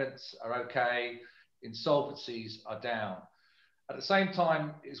 Payments are okay, insolvencies are down. At the same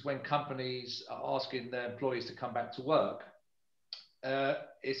time is when companies are asking their employees to come back to work,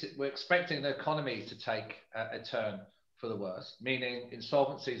 we're expecting the economy to take a turn for the worse, meaning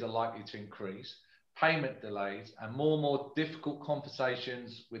insolvencies are likely to increase, payment delays, and more difficult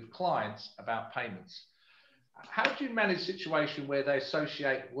conversations with clients about payments. How do you manage a situation where they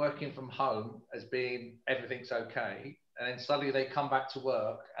associate working from home as being everything's okay, and then suddenly they come back to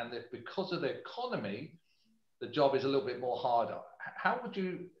work and because of the economy, the job is a little bit more harder? How would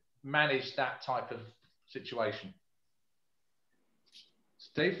you manage that type of situation?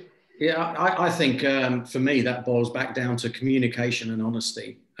 Steve? Yeah, I think for me, that boils back down to communication and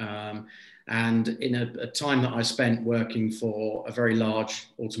honesty. And in a time that I spent working for a very large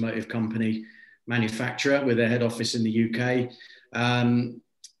automotive company manufacturer with their head office in the UK,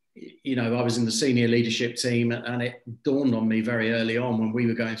 you know, I was in the senior leadership team, and it dawned on me very early on when we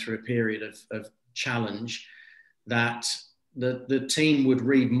were going through a period of challenge that the team would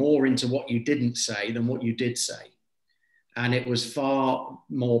read more into what you didn't say than what you did say. And it was far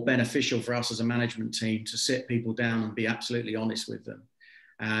more beneficial for us as a management team to sit people down and be absolutely honest with them,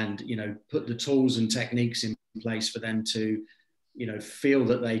 and, you know, put the tools and techniques in place for them to, you know, feel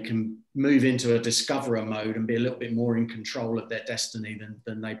that they can move into a discoverer mode and be a little bit more in control of their destiny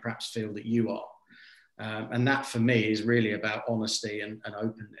than they perhaps feel that you are. And that for me is really about honesty and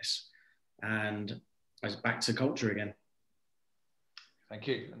openness. And it's back to culture again. Thank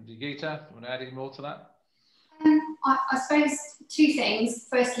you. And Yogita, want to add any more to that? I suppose two things.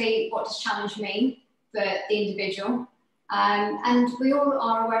 Firstly, what does challenge mean for the individual? And we all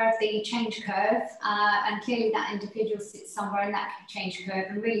are aware of the change curve, and clearly that individual sits somewhere in that change curve,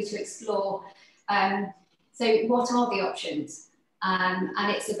 and really to explore, so what are the options?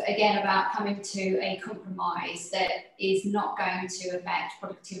 And it's again about coming to a compromise that is not going to affect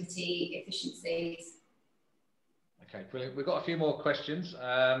productivity, efficiencies. Okay, brilliant. We've got a few more questions.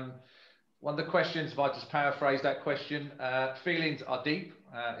 One of the questions, if I just paraphrase that question, feelings are deep.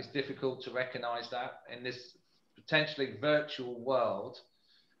 It's difficult to recognise that in this potentially virtual world.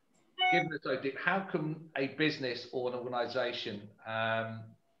 Given it's so deep, how can a business or an organisation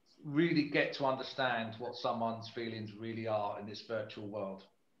really get to understand what someone's feelings really are in this virtual world?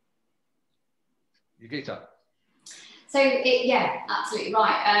 Yogita. So yeah, absolutely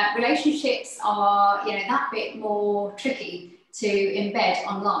right. Relationships are, you know, that bit more tricky to embed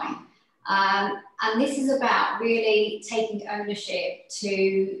online. And this is about really taking ownership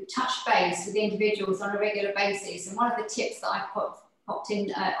to touch base with individuals on a regular basis. And one of the tips that I popped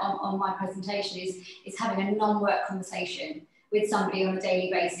in on my presentation is having a non-work conversation with somebody on a daily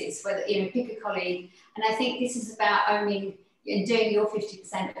basis, whether, you know, pick a colleague. And I think this is about owning and doing your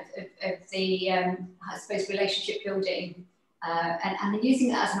 50% of the, I suppose, relationship building, and using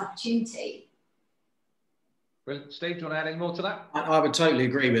that as an opportunity. Brilliant. Steve, do you want to add any more to that? I would totally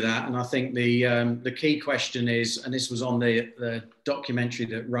agree with that. And I think the key question is, and this was on the documentary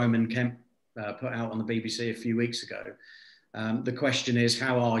that Roman Kemp put out on the BBC a few weeks ago. The question is,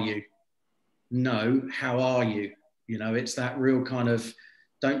 how are you? No, how are you? You know, it's that real kind of,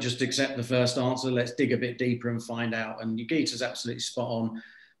 don't just accept the first answer, let's dig a bit deeper and find out. And Yogita's absolutely spot on.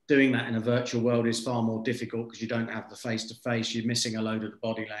 Doing that in a virtual world is far more difficult because you don't have the face-to-face, you're missing a load of the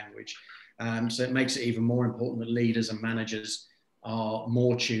body language. So it makes it even more important that leaders and managers are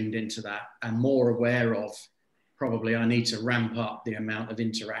more tuned into that and more aware of, probably I need to ramp up the amount of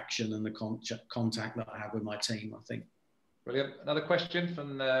interaction and the contact that I have with my team, I think. Brilliant. Another question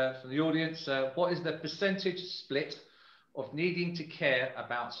from the audience. What is the percentage split of needing to care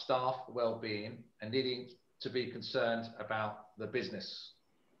about staff well-being and needing to be concerned about the business?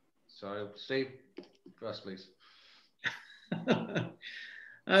 So Steve, first please.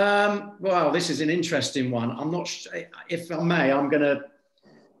 Well, this is an interesting one. I'm not sure, if I may, I'm going to,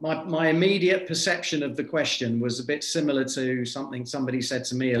 my immediate perception of the question was a bit similar to something somebody said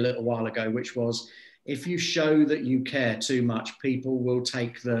to me a little while ago, which was, if you show that you care too much, people will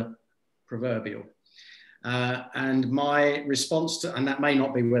take the proverbial. And my response to, and that may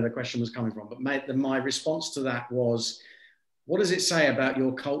not be where the question was coming from, but my response to that was, what does it say about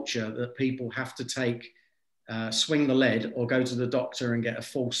your culture that people have to take, swing the lead or go to the doctor and get a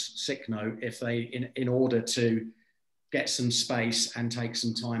false sick note if they, in order to get some space and take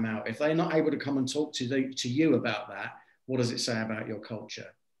some time out? If they're not able to come and talk to you about that, what does it say about your culture?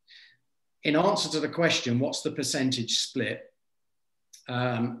 In answer to the question, what's the percentage split?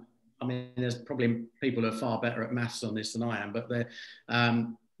 I mean, there's probably people who are far better at maths on this than I am, but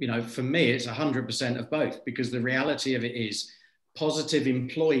you know, for me, it's 100% of both, because the reality of it is positive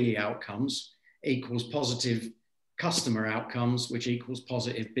employee outcomes equals positive customer outcomes, which equals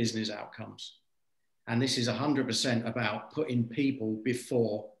positive business outcomes. And this is 100% about putting people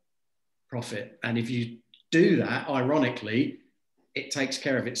before profit. And if you do that, ironically, it takes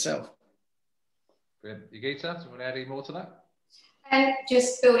care of itself. Brilliant. Yogita, do you want to add any more to that?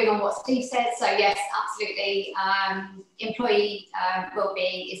 Just building on what Steve said, so yes, absolutely. Employee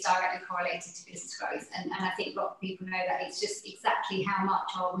well-being is directly correlated to business growth, and I think a lot of people know that. It's just exactly how much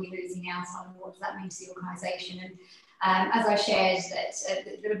are we losing out on, and what does that mean to the organisation? And as I shared,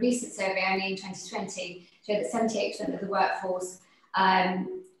 that the recent survey only in 2020 showed that 78% of the workforce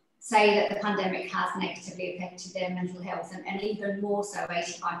say that the pandemic has negatively affected their mental health, and even more so,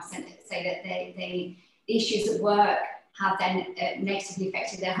 85% say that the issues at work have then negatively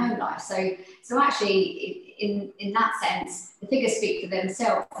affected their home life. So actually, in that sense, the figures speak for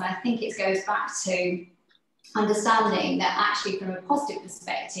themselves. And I think it goes back to understanding that actually, from a positive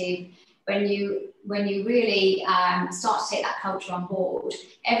perspective, when you really start to take that culture on board,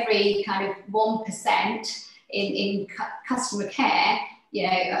 every kind of 1% in customer care, you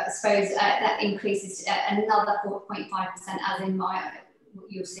know, I suppose that increases another 4.5%, as in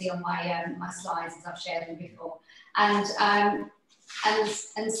you'll see on my my slides as I've shared them before. And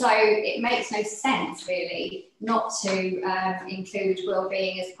and so it makes no sense really not to include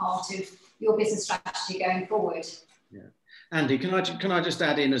well-being as part of your business strategy going forward. Yeah. Andy, can I just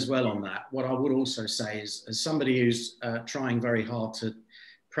add in as well on that? What I would also say is, as somebody who's trying very hard to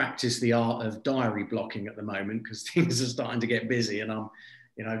practice the art of diary blocking at the moment, because things are starting to get busy and I'm,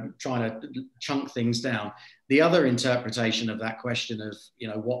 you know, trying to chunk things down. The other interpretation of that question of, you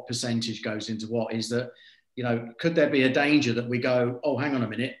know, what percentage goes into what is that, you know, could there be a danger that we go, oh, hang on a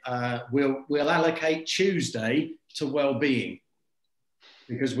minute, we'll allocate Tuesday to well-being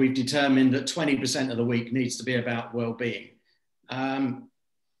because we've determined that 20% of the week needs to be about well-being.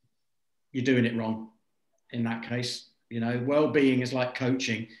 You're doing it wrong in that case. You know, well-being is like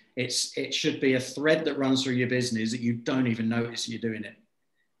coaching. It should be a thread that runs through your business that you don't even notice you're doing it.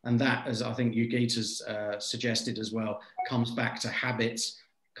 And that, as I think Yogita's suggested as well, comes back to habits,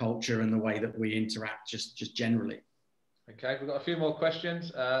 culture, and the way that we interact just generally. Okay, we've got a few more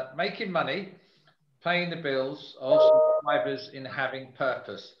questions. Making money, paying the bills are also drivers in having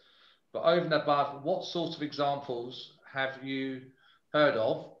purpose. But over and above, what sort of examples have you heard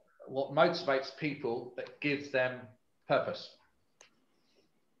of? What motivates people that gives them purpose?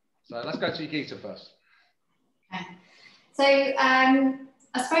 So let's go to Yogita first. Okay. So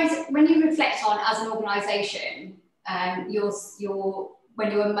I suppose when you reflect on as an organisation,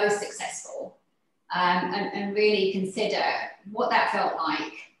 when you were most successful, and really consider what that felt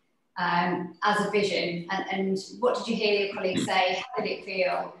like as a vision, and what did you hear your colleagues say? How did it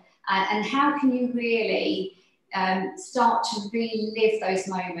feel? And how can you really start to relive those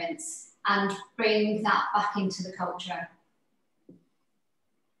moments and bring that back into the culture?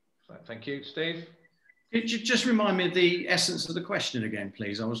 Thank you, Steve. Could you just remind me of the essence of the question again,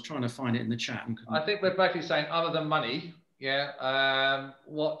 please? I was trying to find it in the chat. I think we're basically saying, other than money, yeah,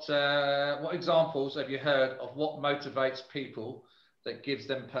 what examples have you heard of what motivates people that gives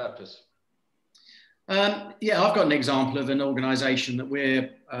them purpose? Yeah, I've got an example of an organisation that we're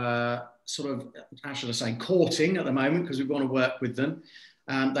sort of, how should I say, courting at the moment because we want to work with them.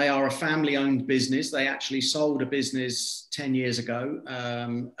 They are a family-owned business. They actually sold a business 10 years ago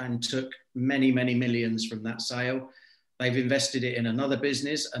and took many, many millions from that sale. They've invested it in another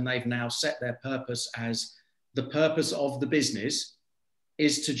business and they've now set their purpose as the purpose of the business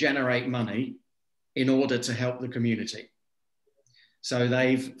is to generate money in order to help the community. So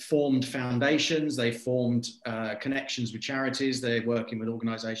they've formed foundations, they've formed connections with charities, they're working with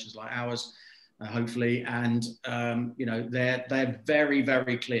organisations like ours, hopefully, and you know, they're very,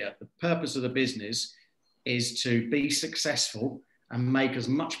 very clear. The purpose of the business is to be successful and make as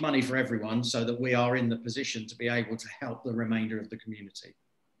much money for everyone so that we are in the position to be able to help the remainder of the community.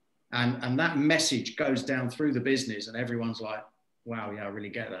 And that message goes down through the business and everyone's like, wow, yeah, I really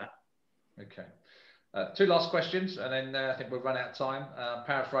get that. Okay. Two last questions, and then I think we'll run out of time.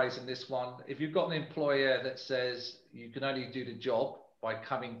 Paraphrasing this one, if you've got an employer that says you can only do the job by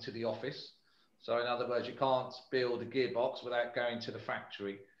coming to the office, so in other words, you can't build a gearbox without going to the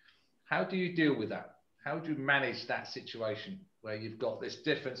factory, how do you deal with that? How do you manage that situation where you've got this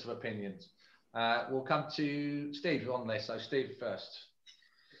difference of opinions? We'll come to Steve on this. So Steve first.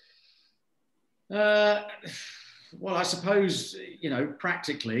 Well, I suppose, you know,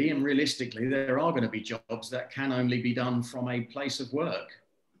 practically and realistically, there are going to be jobs that can only be done from a place of work.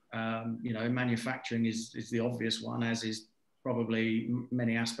 You know, manufacturing is the obvious one, as is probably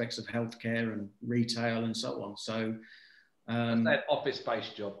many aspects of healthcare and retail and so on. So, that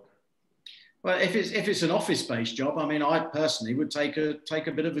office-based job. Well, if it's an office-based job, I mean, I personally would take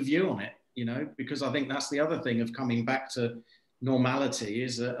a bit of a view on it, you know, because I think that's the other thing of coming back to normality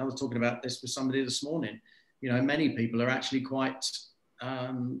is that I was talking about this with somebody this morning. You know, many people are actually quite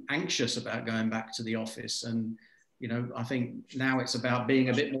anxious about going back to the office. And, you know, I think now it's about being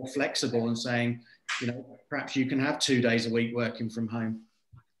a bit more flexible and saying, you know, perhaps you can have 2 days a week working from home.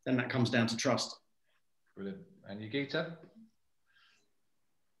 Then that comes down to trust. Brilliant. And Yogita?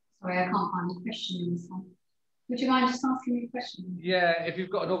 Sorry, I can't find the question in this one. Would you mind just asking me a question? Yeah, if you've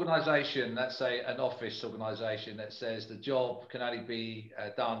got an organisation, let's say an office organisation that says the job can only be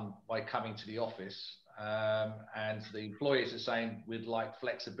done by coming to the office, and the employees are saying we'd like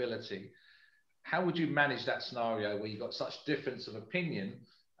flexibility, how would you manage that scenario where you've got such difference of opinion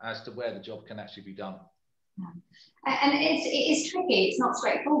as to where the job can actually be done? And it is tricky, it's not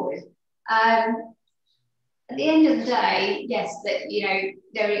straightforward. At the end of the day, yes, that, you know,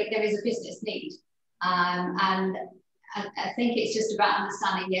 there is a business need. And I think it's just about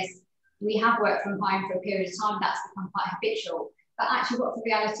understanding, yes, we have worked from home for a period of time, that's become quite habitual, but actually what's the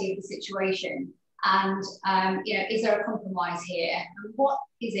reality of the situation? And, you know, is there a compromise here? And what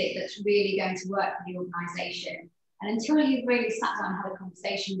is it that's really going to work for the organisation? And until you've really sat down and had a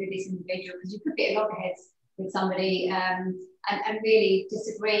conversation with this individual, because you could be at loggerheads with somebody and really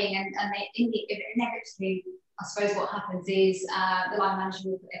disagreeing, and inevitably, I suppose what happens is the line manager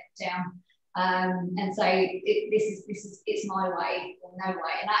will put their foot down and say, it's my way or no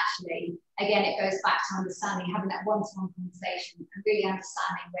way. And actually, again, it goes back to understanding, having that one-to-one conversation and really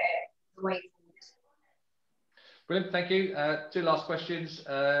understanding the way forward. Brilliant, thank you. Two last questions.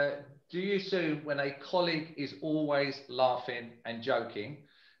 Do you assume when a colleague is always laughing and joking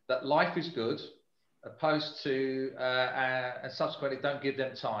that life is good, opposed to, and subsequently don't give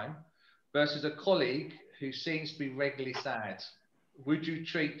them time, versus a colleague who seems to be regularly sad? Would you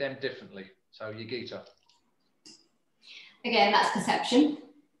treat them differently? So, Yogita. Again, that's perception.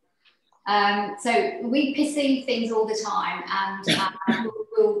 So we perceive things all the time, and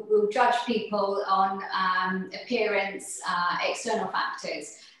we'll judge people on appearance, external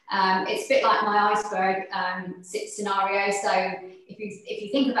factors. It's a bit like my iceberg scenario. So if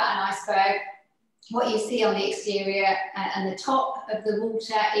you think about an iceberg, what you see on the exterior and the top of the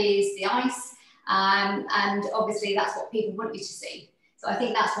water is the ice, and obviously that's what people want you to see. So I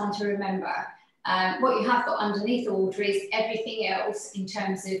think that's one to remember. What you have got underneath the water is everything else in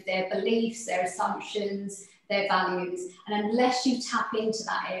terms of their beliefs, their assumptions, their values. And unless you tap into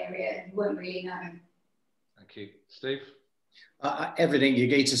that area, you won't really know. Thank you. Steve? Everything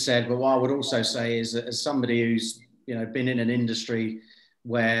Yogita said, but what I would also say is that as somebody who's been in an industry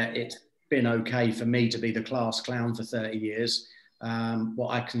where it's been okay for me to be the class clown for 30 years, what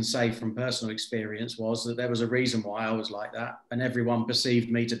I can say from personal experience was that there was a reason why I was like that, and everyone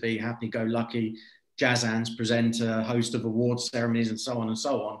perceived me to be happy-go-lucky, jazz hands presenter, host of award ceremonies, and so on and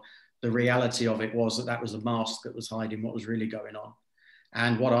so on. The reality of it was that was a mask that was hiding what was really going on.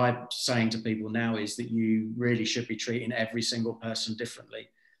 And what I'm saying to people now is that you really should be treating every single person differently.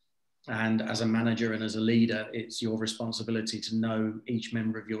 And as a manager and as a leader, it's your responsibility to know each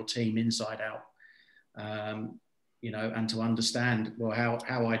member of your team inside out. And to understand, well,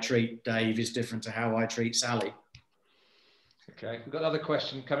 how I treat Dave is different to how I treat Sally. Okay, we've got another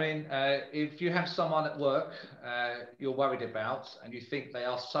question coming. If you have someone at work you're worried about and you think they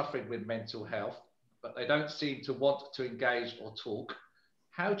are suffering with mental health, but they don't seem to want to engage or talk,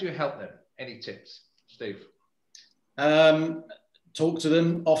 how do you help them? Any tips, Steve? Talk to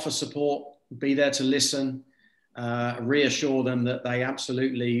them, offer support, be there to listen, reassure them that they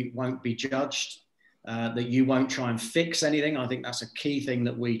absolutely won't be judged. That you won't try and fix anything. I think that's a key thing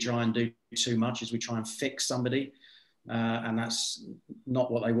that we try and do too much, is we try and fix somebody, and that's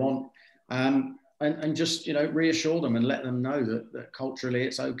not what they want. And just reassure them and let them know that culturally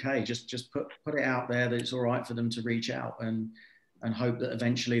it's okay. Just put it out there that it's all right for them to reach out, and hope that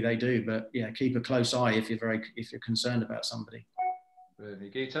eventually they do. But yeah, keep a close eye if you're concerned about somebody.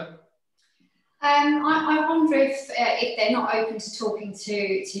 Yogita? I wonder if they're not open to talking to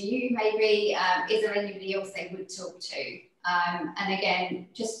you, maybe, is there anybody else they would talk to? And again,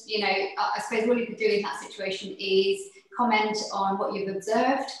 just, I suppose what you could do in that situation is comment on what you've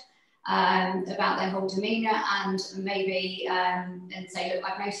observed about their whole demeanour, and maybe and say, look,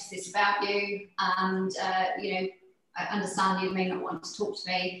 I've noticed this about you, and, I understand you may not want to talk to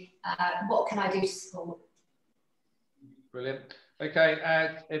me. What can I do to support? Brilliant. Okay,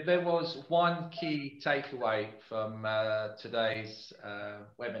 if there was one key takeaway from today's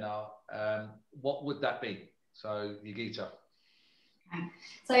webinar, what would that be? So, Yogita. Okay.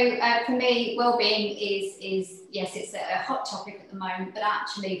 So for me, well-being is yes, it's a hot topic at the moment, but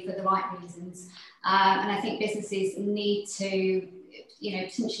actually for the right reasons. And I think businesses need to,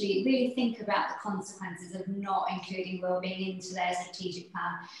 potentially really think about the consequences of not including well-being into their strategic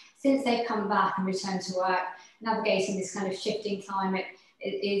plan. Since they've come back and returned to work, navigating this kind of shifting climate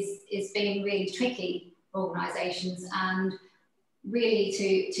is being really tricky for organisations, and really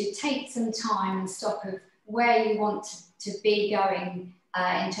to take some time and stock of where you want to be going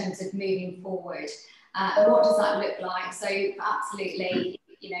in terms of moving forward, and what does that look like. So absolutely,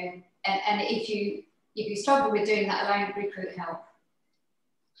 and if you struggle with doing that alone, recruit help.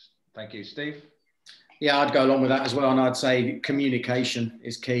 Thank you. Steve? Yeah, I'd go along with that as well, and I'd say communication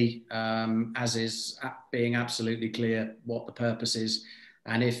is key, as is being absolutely clear what the purpose is.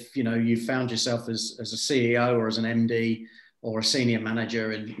 And if you've found yourself as a CEO or as an MD or a senior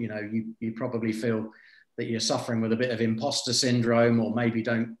manager, and you probably feel that you're suffering with a bit of imposter syndrome, or maybe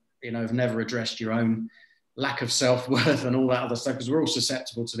have never addressed your own lack of self-worth and all that other stuff, because we're all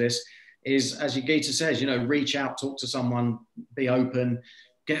susceptible to this, is, as Yogita says, reach out, talk to someone, be open,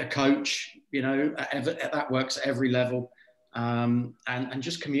 get a coach, that works at every level, and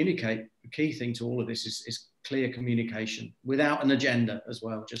just communicate. The key thing to all of this is clear communication without an agenda as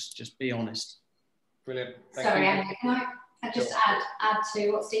well. Just be honest. Brilliant. Sorry, Andy, can I just add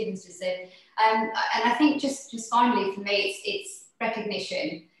to what Stephen's just said? And I think just finally for me, it's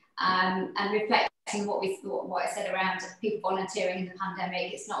recognition and reflecting what I said around people volunteering in the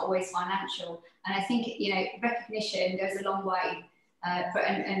pandemic. It's not always financial, and I think recognition goes a long way.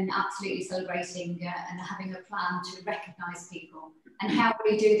 And absolutely celebrating and having a plan to recognise people. And how do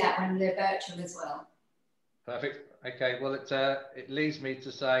we do that when they're virtual as well? Perfect. Okay, well, it leads me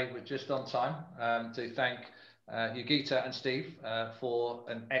to say we're just on time to thank Yogita and Steve for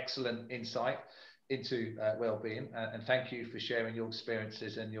an excellent insight into wellbeing, and thank you for sharing your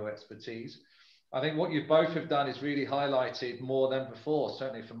experiences and your expertise. I think what you both have done is really highlighted more than before,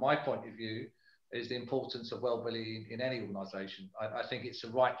 certainly from my point of view, is the importance of well-being in any organisation. I think it's the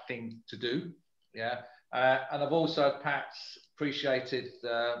right thing to do, yeah. And I've also perhaps appreciated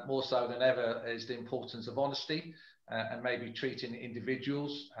more so than ever is the importance of honesty and maybe treating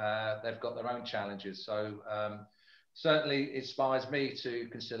individuals. They've got their own challenges. So certainly inspires me to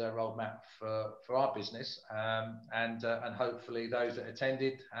consider a roadmap for our business. And hopefully those that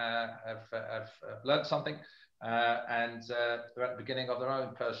attended have learned something. And they're at the beginning of their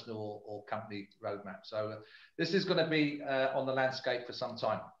own personal or company roadmap. So this is going to be on the landscape for some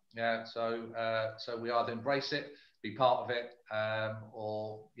time. Yeah. So we either embrace it, be part of it,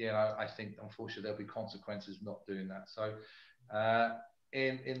 or I think unfortunately there'll be consequences not doing that. So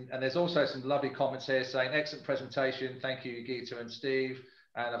and there's also some lovely comments here saying excellent presentation. Thank you, Yogita and Steve.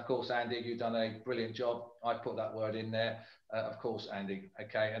 And of course, Andy, you've done a brilliant job. I put that word in there. Of course, Andy.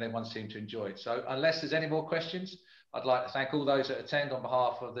 Okay, and everyone seemed to enjoy it. So unless there's any more questions, I'd like to thank all those that attend on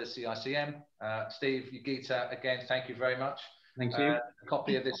behalf of the CICM. Steve, Yogita, again, thank you very much. Thank you. A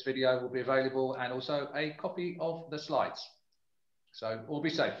copy of this video will be available and also a copy of the slides. So all be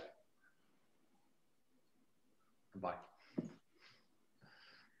safe. Goodbye.